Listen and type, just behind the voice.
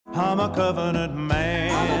I'm a covenant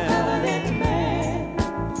man.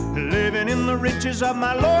 Living in the riches of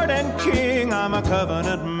my Lord and King. I'm a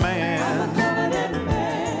covenant man.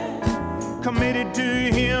 Committed to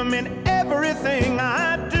Him in everything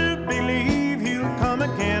I do. Believe He'll come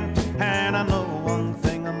again. And I know one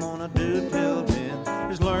thing I'm gonna do till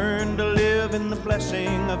then is learn to live in the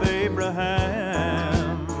blessing of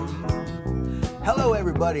Abraham. Hello,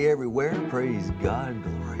 everybody, everywhere. Praise God.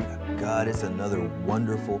 Glory to God. It's another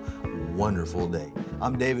wonderful, wonderful day.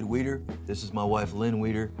 I'm David Weeder. This is my wife, Lynn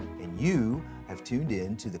Weeder, and you have tuned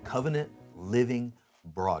in to the Covenant Living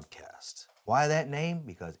Broadcast. Why that name?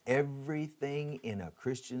 Because everything in a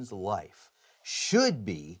Christian's life should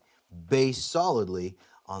be based solidly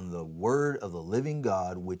on the Word of the living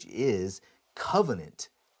God, which is covenant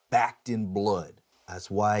backed in blood. That's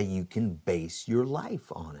why you can base your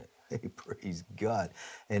life on it. Hey, praise God.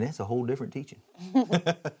 And that's a whole different teaching.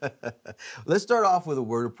 Let's start off with a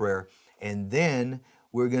word of prayer, and then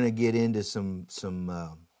we're going to get into some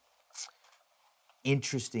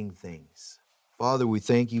interesting things. Father, we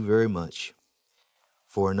thank you very much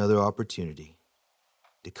for another opportunity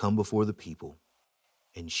to come before the people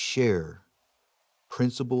and share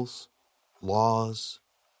principles, laws,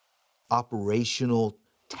 operational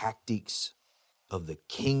tactics of the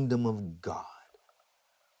kingdom of God,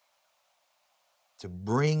 to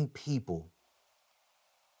bring people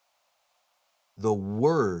the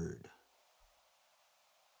Word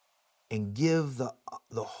and give the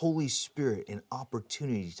Holy Spirit an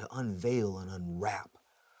opportunity to unveil and unwrap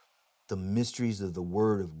the mysteries of the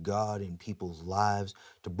Word of God in people's lives,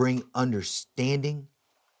 to bring understanding,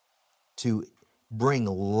 to bring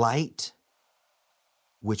light,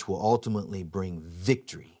 which will ultimately bring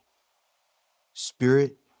victory.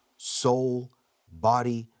 Spirit, soul,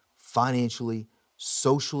 body, financially,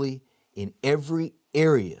 socially, in every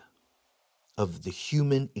area of the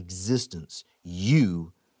human existence,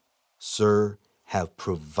 you, sir, have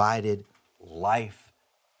provided life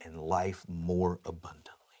and life more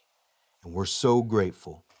abundantly. And we're so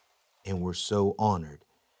grateful and we're so honored,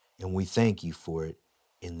 and we thank you for it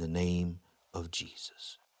in the name of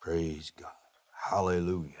Jesus. Praise God.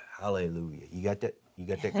 Hallelujah. Hallelujah. You got that? You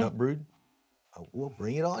got that cup brewed? Well,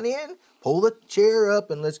 bring it on in. Pull the chair up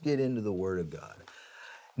and let's get into the Word of God.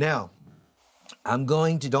 Now,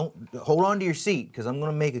 don't hold on to your seat, because I'm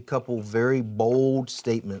going to make a couple very bold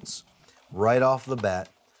statements right off the bat,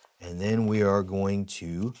 and then we are going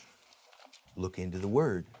to look into the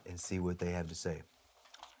Word and see what they have to say.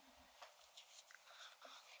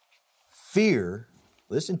 Fear,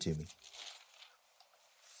 listen to me,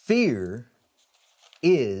 fear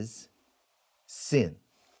is sin.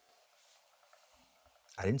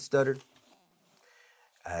 I didn't stutter.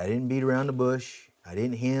 I didn't beat around the bush. I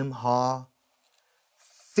didn't hem, haw.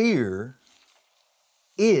 Fear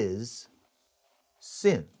is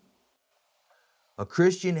sin. A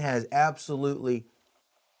Christian has absolutely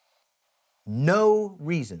no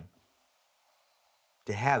reason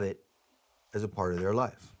to have it as a part of their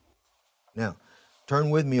life. Now,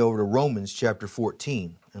 turn with me over to Romans chapter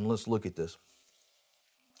 14, and let's look at this.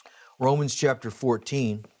 Romans chapter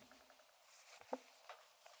 14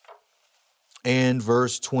 and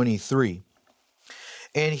verse 23.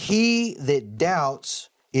 And he that doubts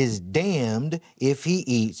is damned if he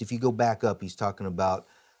eats. If you go back up, he's talking about,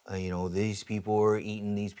 these people are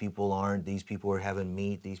eating, these people aren't, these people are having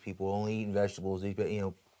meat, these people are only eating vegetables, these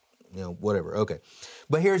people, whatever. Okay.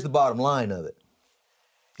 But here's the bottom line of it.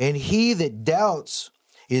 And he that doubts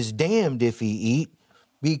is damned if he eat,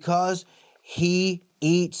 because he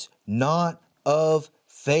eats not of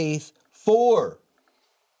faith, for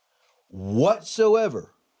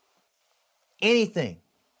whatsoever, anything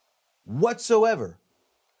whatsoever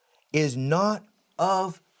is not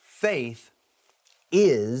of faith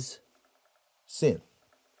is sin.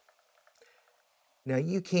 Now,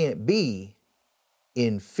 you can't be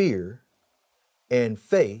in fear and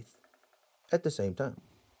faith at the same time.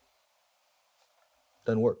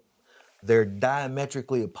 Doesn't work. They're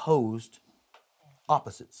diametrically opposed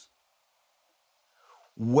opposites.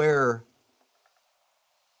 Where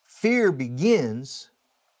fear begins,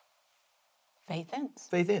 faith ends.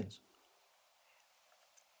 Faith ends.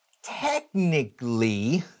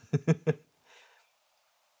 Technically,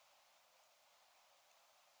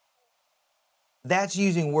 that's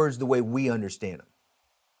using words the way we understand them.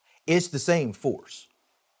 It's the same force.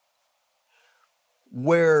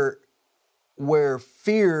 Where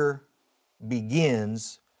fear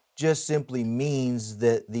begins just simply means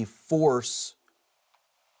that the force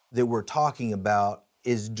that we're talking about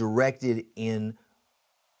is directed in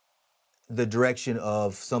the direction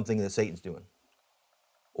of something that Satan's doing,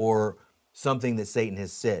 or something that Satan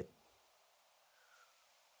has said.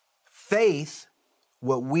 Faith,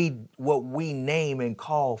 what we name and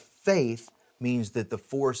call faith, means that the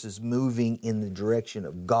force is moving in the direction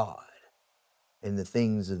of God and the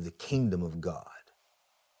things of the kingdom of God.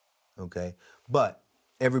 Okay? But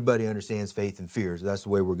everybody understands faith and fear. So that's the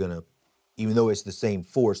way we're going to, even though it's the same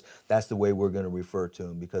force, that's the way we're going to refer to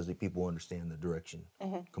them, because the people understand the direction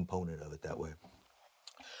component of it that way.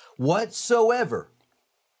 Whatsoever,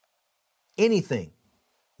 anything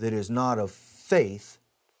that is not of faith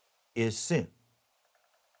is sin.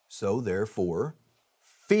 So therefore,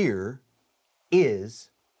 fear is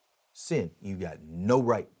sin. You got no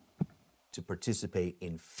right to participate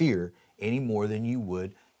in fear any more than you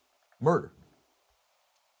would murder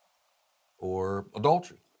or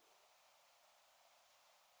adultery.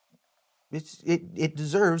 It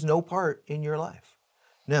deserves no part in your life.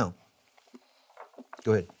 Now,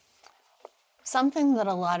 go ahead. Something that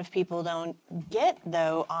a lot of people don't get,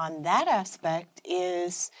 though, on that aspect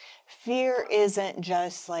is fear isn't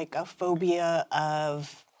just like a phobia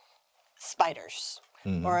of spiders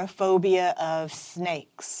or a phobia of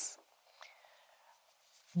snakes.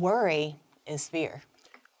 Worry is fear.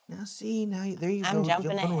 Now, see, there you I'm go.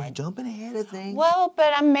 jumping ahead. Jumping ahead of things. Well,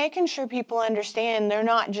 but I'm making sure people understand they're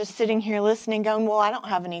not just sitting here listening going, well, I don't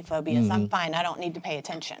have any phobias. I'm fine. I don't need to pay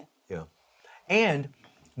attention. Yeah. And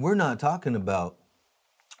we're not talking about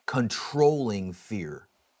controlling fear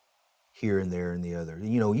here and there and the other.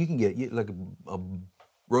 You know, you can get like a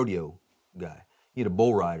rodeo guy, you get a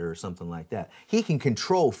bull rider or something like that. He can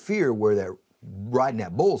control fear where that riding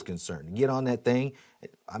that bull's concerned. Get on that thing.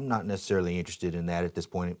 I'm not necessarily interested in that at this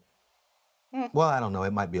point. Well, I don't know.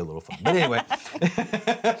 It might be a little fun. But anyway.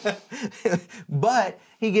 But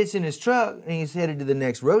he gets in his truck and he's headed to the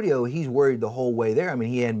next rodeo. He's worried the whole way there. I mean,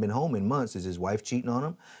 he hadn't been home in months. Is his wife cheating on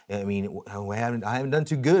him? I mean, I haven't done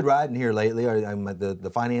too good riding here lately.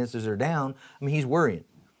 The finances are down. I mean, he's worrying.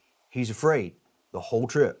 He's afraid the whole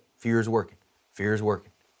trip. Fear is working. Fear is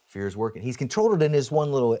working. Fear is working. He's controlled it in this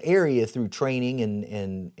one little area through training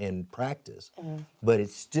and practice, but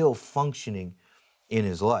it's still functioning in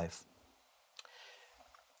his life.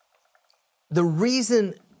 The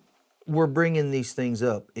reason we're bringing these things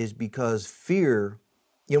up is because fear,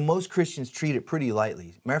 you know, most Christians treat it pretty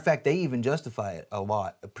lightly. Matter of fact, they even justify it a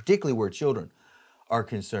lot, particularly where children are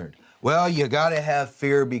concerned. Well, you got to have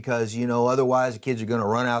fear because, you know, otherwise the kids are going to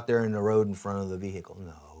run out there in the road in front of the vehicle.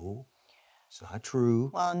 No, it's not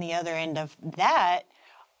true. Well, and the other end of that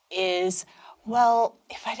is, well,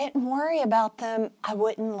 if I didn't worry about them, I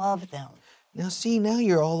wouldn't love them. Now, see, now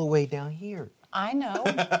you're all the way down here. I know,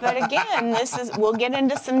 but again, we'll get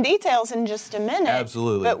into some details in just a minute.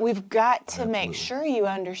 Absolutely. But we've got to make sure you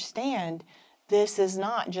understand this is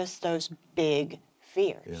not just those big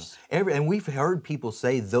fears. Yeah. And we've heard people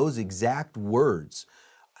say those exact words.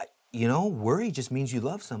 You know, worry just means you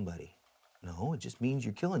love somebody. No, it just means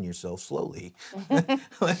you're killing yourself slowly.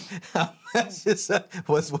 That's just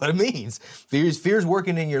what's what it means. Fear's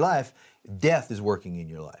working in your life. Death is working in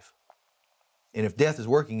your life. And if death is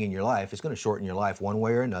working in your life, it's going to shorten your life one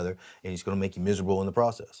way or another, and it's going to make you miserable in the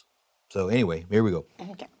process. So anyway, here we go.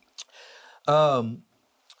 Okay.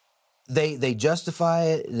 They justify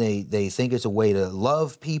it. They think it's a way to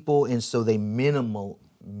love people, and so they minimize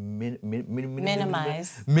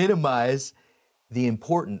the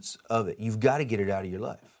importance of it. You've got to get it out of your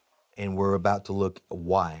life, and we're about to look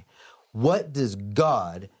why. What does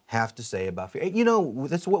God have to say about fear? You know,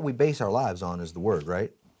 that's what we base our lives on, is the Word,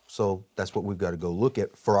 right? So that's what we've got to go look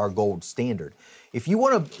at for our gold standard. If you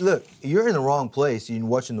want to, look, you're in the wrong place, you're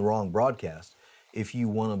watching the wrong broadcast, if you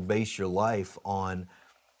want to base your life on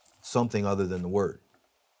something other than the Word,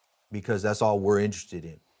 because that's all we're interested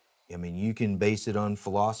in. I mean, you can base it on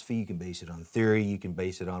philosophy, you can base it on theory, you can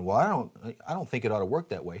base it on, well, I don't think it ought to work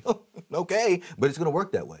that way. Okay, but it's going to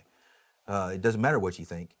work that way. It doesn't matter what you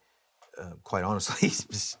think, quite honestly, it's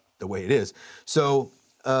just the way it is. So,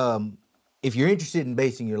 if you're interested in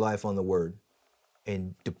basing your life on the Word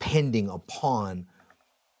and depending upon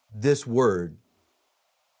this Word,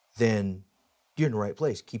 then you're in the right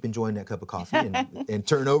place. Keep enjoying that cup of coffee and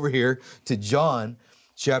turn over here to John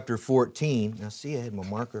chapter 14. Now, see, I had my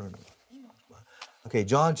marker on. Okay,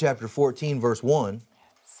 John chapter 14, verse 1. It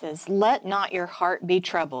says, let not your heart be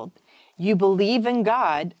troubled. You believe in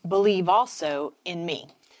God, believe also in me.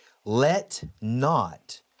 Let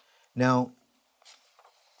not. Now,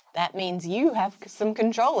 that means you have some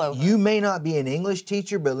control over it. You may not be an English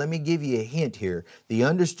teacher, but let me give you a hint here. The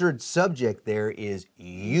understood subject there is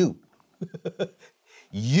you.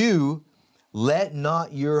 You, let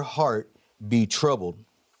not your heart be troubled.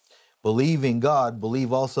 Believe in God,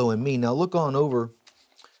 believe also in me. Now look on over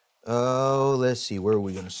Oh, let's see. Where are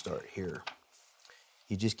we going to start here?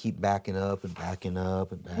 You just keep backing up and backing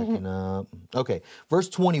up and backing up. Okay, verse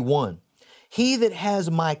 21. He that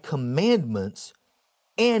has my commandments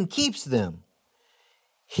and keeps them,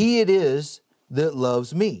 he it is that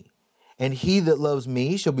loves me. And he that loves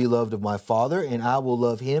me shall be loved of my Father, and I will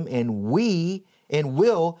love him, and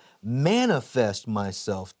will manifest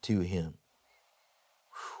myself to him.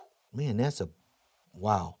 Whew, man, that's a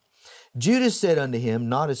wow. Judas said unto him,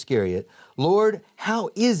 not Iscariot, Lord, how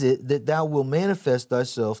is it that thou wilt manifest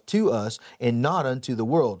thyself to us and not unto the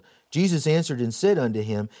world? Jesus answered and said unto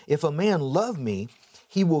him, if a man love me,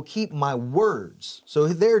 he will keep my words. So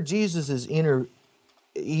there Jesus is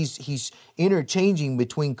he's interchanging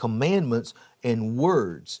between commandments and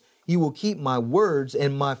words. He will keep my words,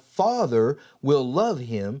 and my Father will love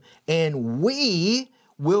him, and we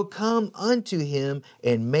will come unto him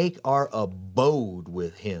and make our abode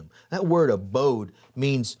with him. That word abode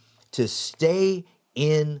means to stay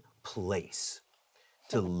in place,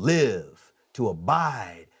 to live, to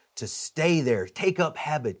abide, to stay there, take up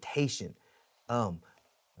habitation.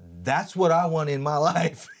 That's what I want in my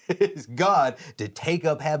life, is God to take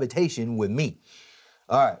up habitation with me.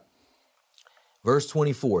 All right. Verse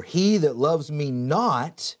 24, he that loves me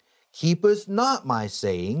not keepeth not my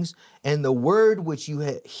sayings, and the word which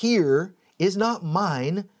you hear is not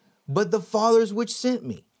mine, but the Father's which sent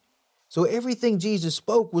me. So everything Jesus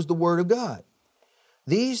spoke was the word of God.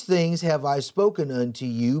 These things have I spoken unto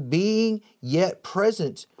you, being yet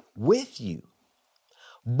present with you.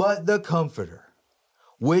 But the Comforter,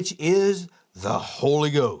 which is the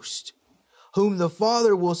Holy Ghost, whom the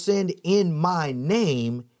Father will send in my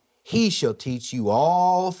name, he shall teach you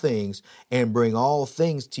all things and bring all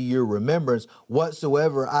things to your remembrance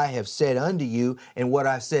whatsoever I have said unto you. And what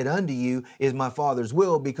I said unto you is my Father's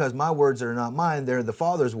will, because my words are not mine, they're the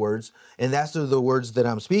Father's words. And that's the words that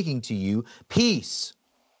I'm speaking to you. Peace.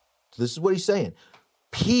 So this is what he's saying.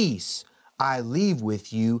 Peace I leave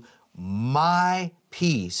with you, my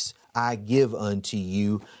peace I give unto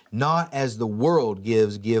you, not as the world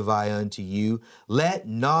gives, give I unto you. Let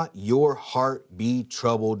not your heart be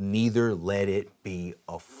troubled, neither let it be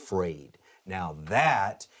afraid. Now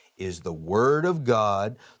that is the word of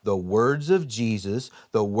God, the words of Jesus,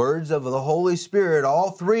 the words of the Holy Spirit,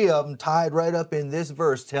 all three of them tied right up in this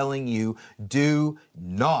verse, telling you, do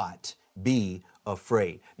not be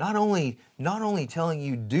afraid. Not only telling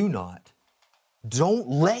you do not, don't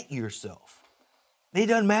let yourself. It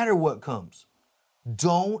doesn't matter what comes.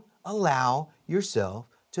 Don't allow yourself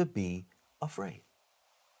to be afraid.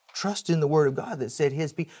 Trust in the word of God that said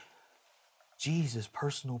his peace. Jesus'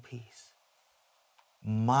 personal peace.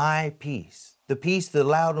 My peace. The peace that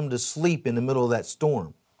allowed him to sleep in the middle of that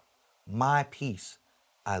storm. My peace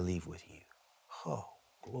I leave with you. Oh,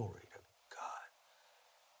 glory to God.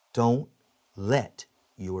 Don't let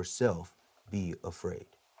yourself be afraid.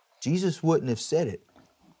 Jesus wouldn't have said it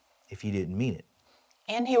if he didn't mean it.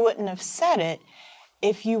 And he wouldn't have said it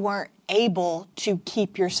if you weren't able to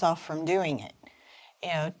keep yourself from doing it. You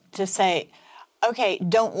know, to say, okay,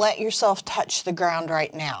 don't let yourself touch the ground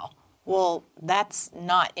right now. Well, that's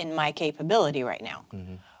not in my capability right now.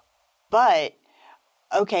 Mm-hmm. But,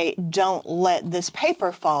 okay, don't let this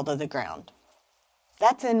paper fall to the ground.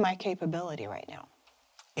 That's in my capability right now.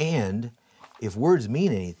 And if words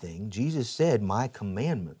mean anything, Jesus said, my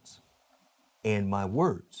commandments and my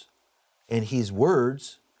words. And his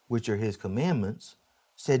words, which are his commandments,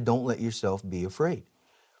 said, don't let yourself be afraid.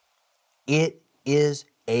 It is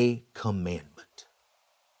a commandment.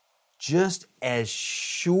 Just as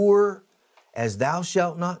sure as thou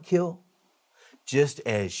shalt not kill, just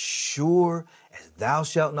as sure as thou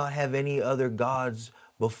shalt not have any other gods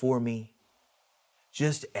before me,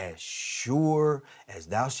 just as sure as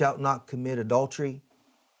thou shalt not commit adultery,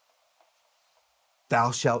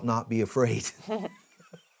 thou shalt not be afraid.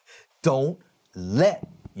 Don't let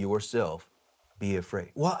yourself be afraid.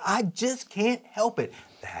 Well, I just can't help it.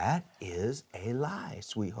 That is a lie,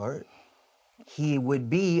 sweetheart. He would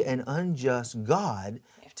be an unjust God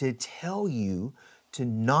to tell you to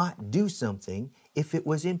not do something if it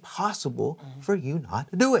was impossible for you not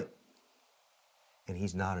to do it. And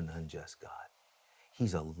he's not an unjust God.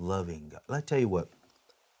 He's a loving God. I'll tell you what,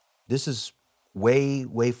 this is way,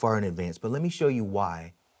 way far in advance, but let me show you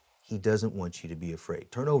why he doesn't want you to be afraid.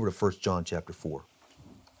 Turn over to 1 John chapter 4.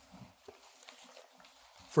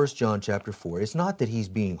 1 John chapter 4. It's not that he's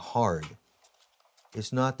being hard.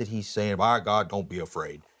 It's not that he's saying, by God, don't be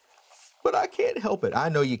afraid. But I can't help it. I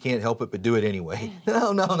know you can't help it, but do it anyway.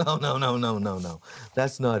 No.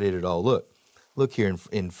 That's not it at all. Look here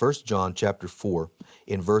in 1 John chapter 4,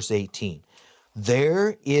 in verse 18.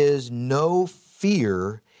 There is no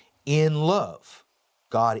fear in love.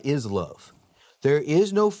 God is love. There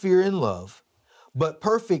is no fear in love, but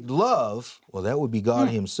perfect love, well, that would be God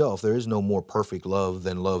himself. There is no more perfect love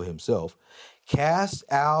than love himself. Cast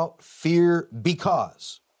out fear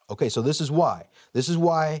because. Okay, so this is why. This is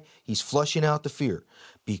why he's flushing out the fear.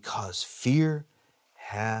 Because fear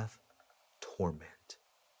hath torment.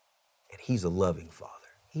 And he's a loving father.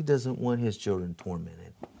 He doesn't want his children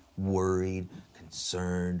tormented, worried,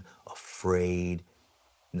 concerned, afraid.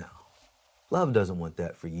 No. Love doesn't want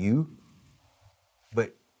that for you.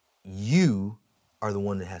 But you are the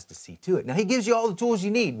one that has to see to it. Now, he gives you all the tools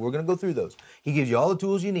you need. We're going to go through those. He gives you all the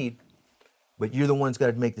tools you need. But you're the one that's got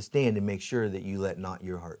to make the stand and make sure that you let not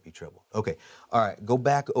your heart be troubled. Okay. All right. Go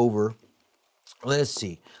back over. Let's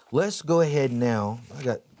see. Let's go ahead now. I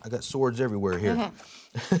got swords everywhere here.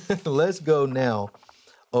 Let's go now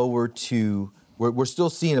over to, we're still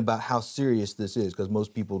seeing about how serious this is because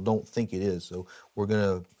most people don't think it is. So we're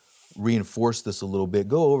going to reinforce this a little bit.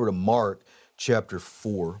 Go over to Mark chapter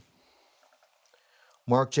 4.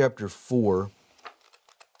 Mark chapter 4.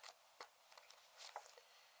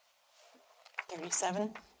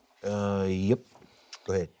 37. Yep.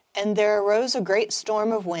 Go ahead. And there arose a great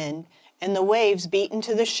storm of wind, and the waves beat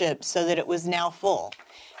into the ship so that it was now full.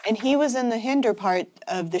 And he was in the hinder part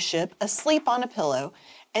of the ship, asleep on a pillow.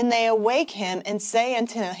 And they awake him and say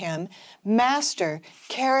unto him, Master,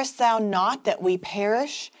 carest thou not that we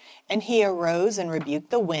perish? And he arose and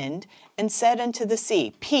rebuked the wind, and said unto the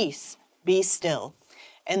sea, Peace, be still.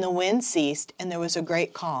 And the wind ceased, and there was a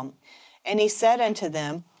great calm. And he said unto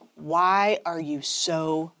them, Why are you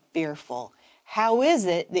so fearful? How is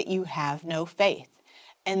it that you have no faith?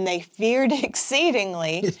 And they feared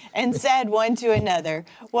exceedingly, and said one to another,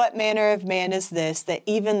 What manner of man is this, that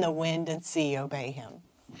even the wind and sea obey him?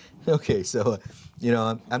 Okay, so,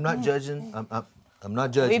 I'm not judging. I'm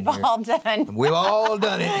not judging. We've all done. We've all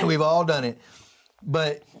done it. We've all done it.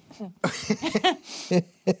 But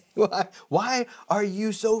why are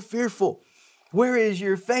you so fearful? Where is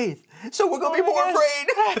your faith? So we're going to be more afraid.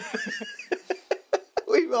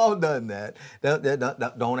 We've all done that.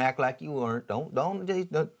 Don't act like you weren't.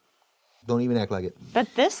 Don't even act like it.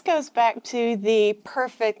 But this goes back to the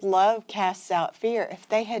perfect love casts out fear. If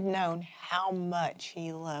they had known how much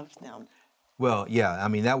he loved them. Well, yeah, I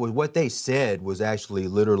mean, that was what they said was actually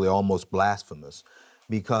literally almost blasphemous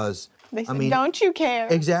because, They said, don't you care?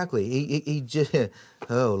 Exactly. He just,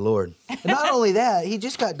 oh, Lord. And not only that, he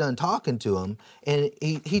just got done talking to him, and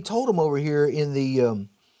he told him over here in the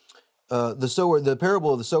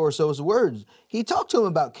parable of the sower sows the words, he talked to him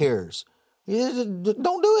about cares. He said,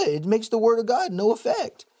 don't do it. It makes the word of God no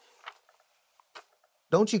effect.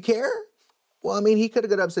 Don't you care? Well, I mean, he could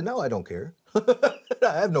have got up and said, no, I don't care.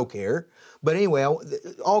 I have no care. But anyway,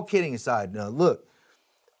 all kidding aside, now look,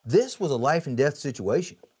 this was a life and death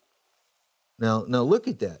situation. Now look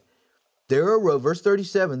at that. There arose, verse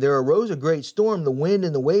 37, there arose a great storm, the wind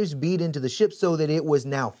and the waves beat into the ship so that it was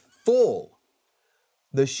now full.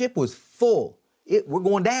 The ship was full. We're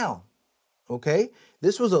going down, okay?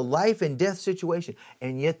 This was a life and death situation.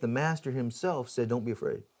 And yet the master himself said, don't be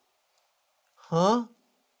afraid. Huh?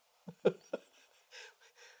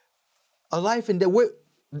 A life and death.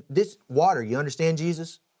 This water, you understand,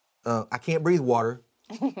 Jesus? I can't breathe water.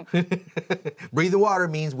 Breathing water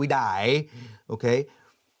means we die, okay?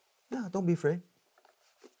 No, don't be afraid.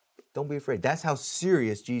 Don't be afraid. That's how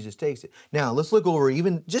serious Jesus takes it. Now, let's look over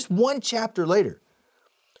even just one chapter later.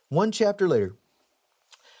 One chapter later.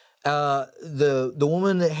 The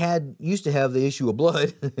woman that used to have the issue of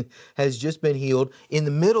blood has just been healed. In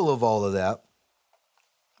the middle of all of that,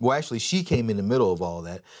 well, actually, she came in the middle of all of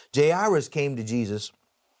that. Jairus came to Jesus,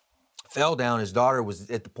 fell down. His daughter was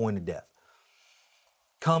at the point of death.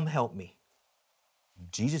 Come help me.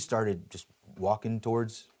 Jesus started just walking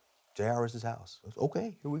towards Jairus' house.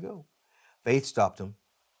 Okay, here we go. Faith stopped him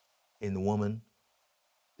in the woman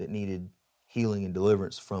that needed healing and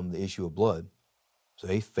deliverance from the issue of blood. So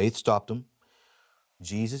faith stopped him.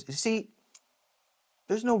 Jesus, you see,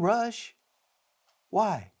 there's no rush.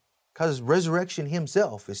 Why? Because resurrection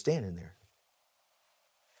himself is standing there.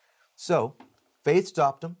 So faith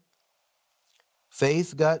stopped him.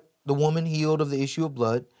 Faith got the woman healed of the issue of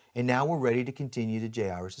blood, and now we're ready to continue to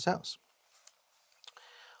Jairus' house.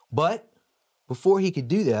 But before he could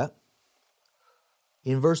do that,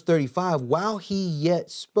 in verse 35, while he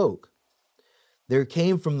yet spoke, there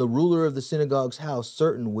came from the ruler of the synagogue's house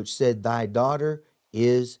certain which said, Thy daughter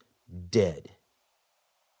is dead.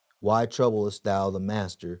 Why troublest thou the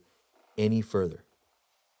master any further?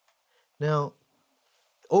 Now,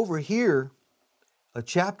 over here, a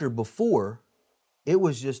chapter before, it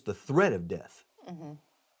was just the threat of death. Mm-hmm.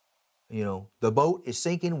 You know, the boat is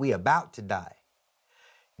sinking. We about to die.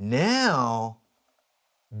 Now,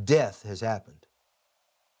 death has happened.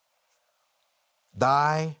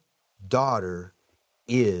 Thy daughter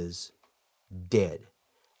is dead.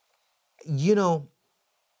 You know,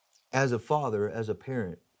 as a father, as a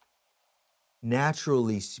parent,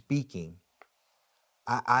 naturally speaking,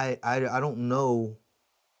 I don't know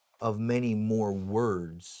of many more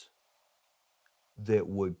words that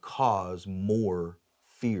would cause more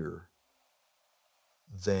fear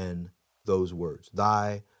than those words.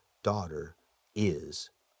 Thy daughter is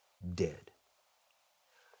dead.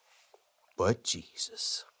 But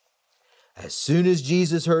Jesus, as soon as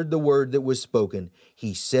Jesus heard the word that was spoken,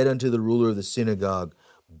 he said unto the ruler of the synagogue,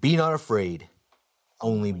 be not afraid,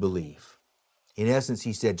 only believe. In essence,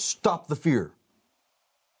 he said, stop the fear.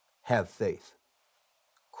 Have faith.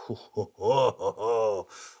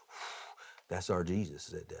 That's our Jesus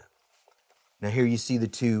said that. Now here you see the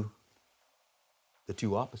two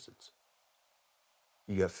opposites.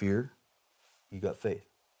 You got fear, you got faith.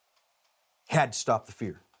 Had to stop the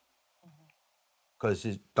fear because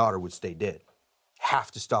his daughter would stay dead.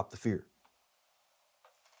 Have to stop the fear.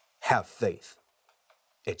 Have faith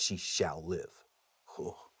that she shall live.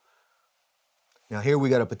 Now here we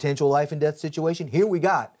got a potential life and death situation. Here we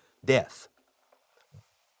got death.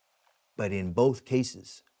 But in both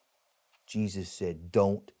cases, Jesus said,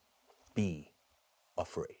 don't be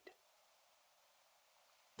afraid.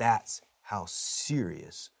 That's how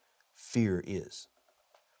serious fear is.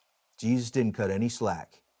 Jesus didn't cut any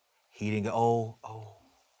slack. He didn't go,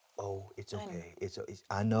 it's okay.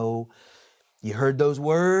 I know you heard those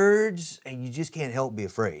words and you just can't help be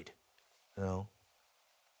afraid. No,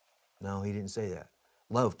 he didn't say that.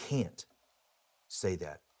 Love can't say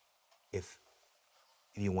that if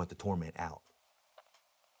you want the torment out.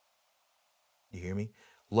 You hear me?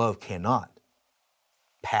 Love cannot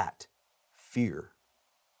pat fear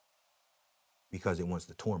because it wants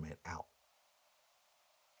the torment out.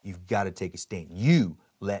 You've got to take a stand. You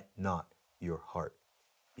let not your heart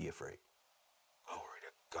be afraid. Glory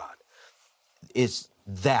to God. It's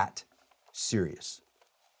that serious.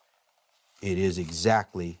 It is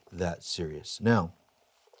exactly that serious. Now,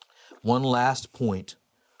 one last point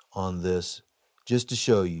on this, just to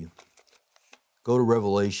show you. Go to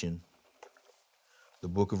Revelation, the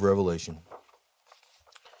book of Revelation.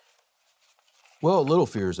 Well, a little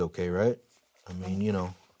fear is okay, right? I mean,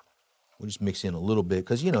 we'll just mix in a little bit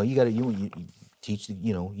because you got to you teach the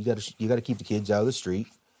you got to keep the kids out of the street,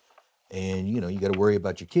 and you got to worry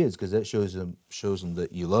about your kids because that shows them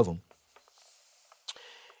that you love them.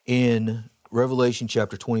 In Revelation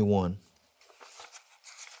chapter 21.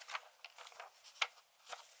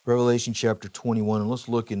 Revelation chapter 21, and let's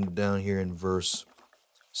look down here in verse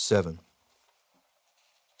 7.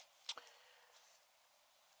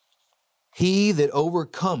 He that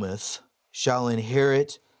overcometh shall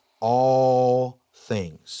inherit all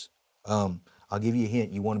things. I'll give you a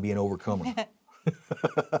hint. You want to be an overcomer.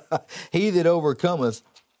 He that overcometh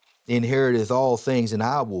inheriteth all things, and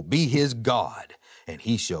I will be his God, and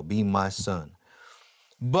he shall be my son.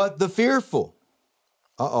 But the fearful,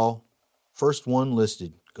 first one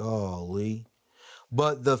listed, golly.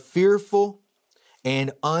 But the fearful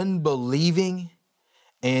and unbelieving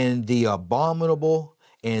and the abominable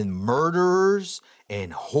and murderers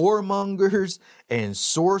and whoremongers and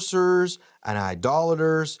sorcerers and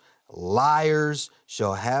idolaters, liars,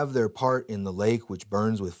 shall have their part in the lake which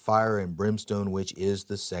burns with fire and brimstone, which is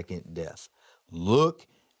the second death. Look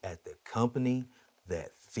at the company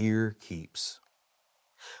that fear keeps.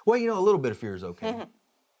 Well, a little bit of fear is okay. Mm-hmm.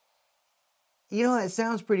 It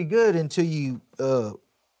sounds pretty good until you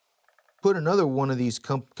put another one of these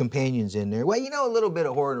companions in there. Well, a little bit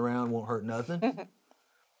of whoring around won't hurt nothing.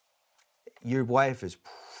 Your wife is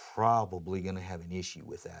probably going to have an issue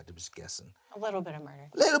with that, I'm just guessing. A little bit of murder.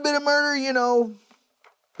 A little bit of murder,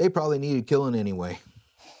 they probably needed killing anyway.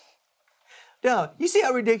 Now, you see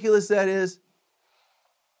how ridiculous that is?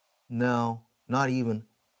 No, not even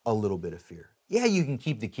a little bit of fear. Yeah, you can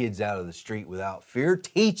keep the kids out of the street without fear.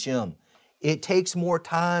 Teach them. It takes more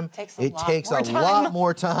time. It takes a lot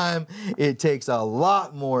more time. It takes a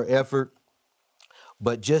lot more effort.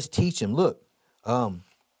 But just teach them. Look,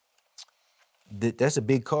 that's a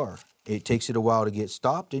big car. It takes it a while to get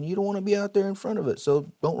stopped, and you don't want to be out there in front of it.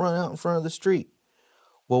 So don't run out in front of the street.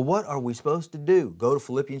 Well, what are we supposed to do? Go to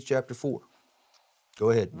Philippians chapter 4. Go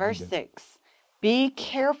ahead. Verse 6. Be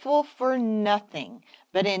careful for nothing,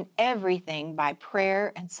 but in everything by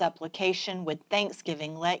prayer and supplication with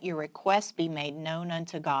thanksgiving let your requests be made known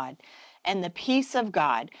unto God. And the peace of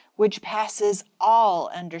God, which passes all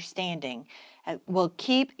understanding, will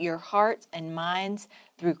keep your hearts and minds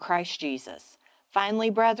through Christ Jesus.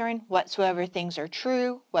 Finally, brethren, whatsoever things are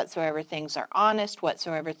true, whatsoever things are honest,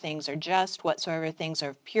 whatsoever things are just, whatsoever things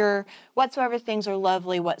are pure, whatsoever things are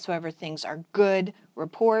lovely, whatsoever things are good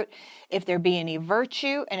report, if there be any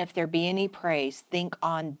virtue and if there be any praise, think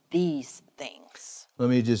on these things. Let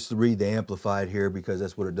me just read the Amplified here, because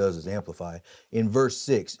that's what it does, is amplify. In verse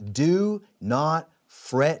 6, do not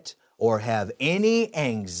fret or have any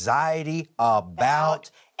anxiety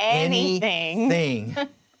about anything.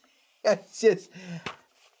 It's just,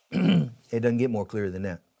 it doesn't get more clear than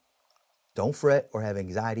that. Don't fret or have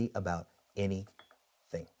anxiety about anything.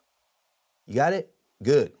 You got it?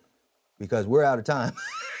 Good. Because we're out of time.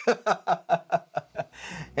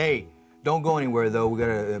 Hey, don't go anywhere though. We got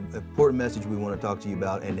an important message we want to talk to you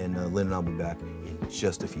about, and then Lynn and I'll be back in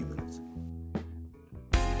just a few minutes.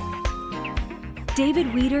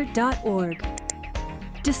 davidweeder.org.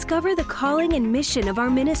 Discover the calling and mission of our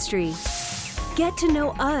ministry. Get to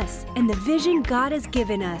know us and the vision God has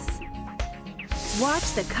given us.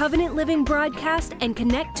 Watch the Covenant Living broadcast and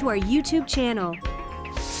connect to our YouTube channel.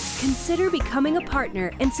 Consider becoming a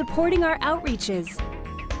partner and supporting our outreaches.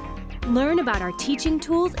 Learn about our teaching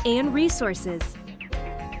tools and resources.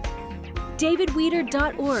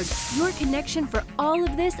 davidweeder.org, your connection for all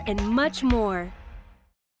of this and much more.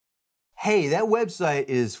 Hey, that website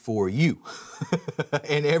is for you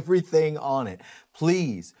and everything on it.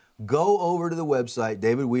 Please go over to the website,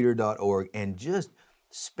 davidweeder.org, and just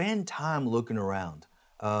spend time looking around.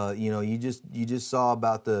 You just saw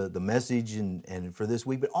about the message and for this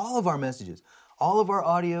week, but all of our messages, all of our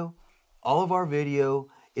audio, all of our video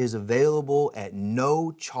is available at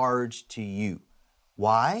no charge to you.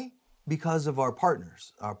 Why? Because of our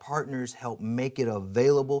partners. Our partners help make it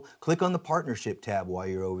available. Click on the partnership tab while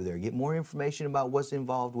you're over there. Get more information about what's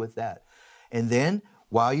involved with that. And then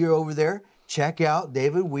while you're over there, check out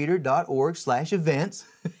davidweeder.org/events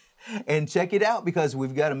and check it out, because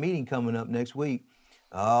we've got a meeting coming up next week.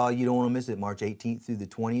 Oh, you don't want to miss it. March 18th through the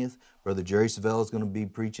 20th. Brother Jerry Savelle is going to be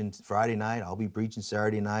preaching Friday night. I'll be preaching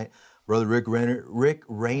Saturday night. Brother Rick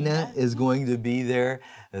Reyna is going to be there,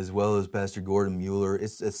 as well as Pastor Gordon Mueller.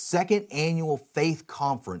 It's a second annual faith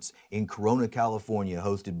conference in Corona, California,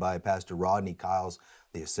 hosted by Pastor Rodney Kiles,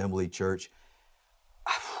 the Assembly Church.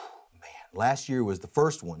 Man, last year was the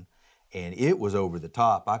first one, and it was over the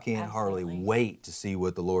top. I can't hardly wait to see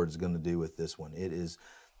what the Lord is going to do with this one. It is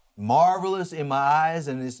marvelous in my eyes,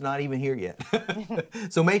 and it's not even here yet.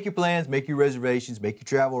 So make your plans, make your reservations, make your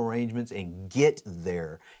travel arrangements, and get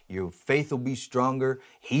there. Your faith will be stronger.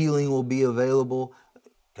 Healing will be available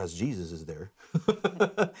because Jesus is there.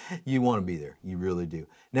 You want to be there. You really do.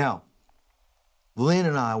 Now, Lynn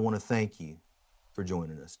and I want to thank you for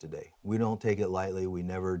joining us today. We don't take it lightly. We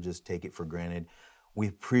never just take it for granted. We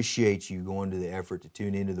appreciate you going to the effort to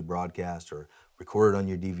tune into the broadcast or record it on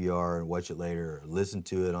your DVR and watch it later, or listen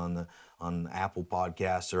to it on Apple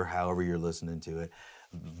Podcasts or however you're listening to it.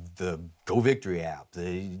 The Go Victory app,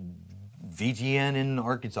 the VTN in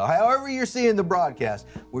Arkansas, however you're seeing the broadcast,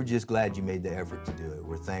 we're just glad you made the effort to do it.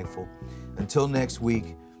 We're thankful. Until next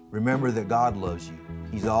week, remember that God loves you.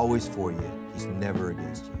 He's always for you. He's never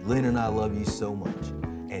against you. Lynn and I love you so much.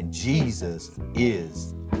 And Jesus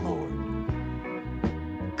is Lord.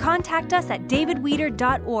 Contact us at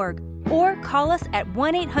davidweeder.org or call us at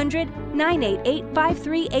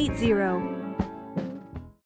 1-800-988-5380.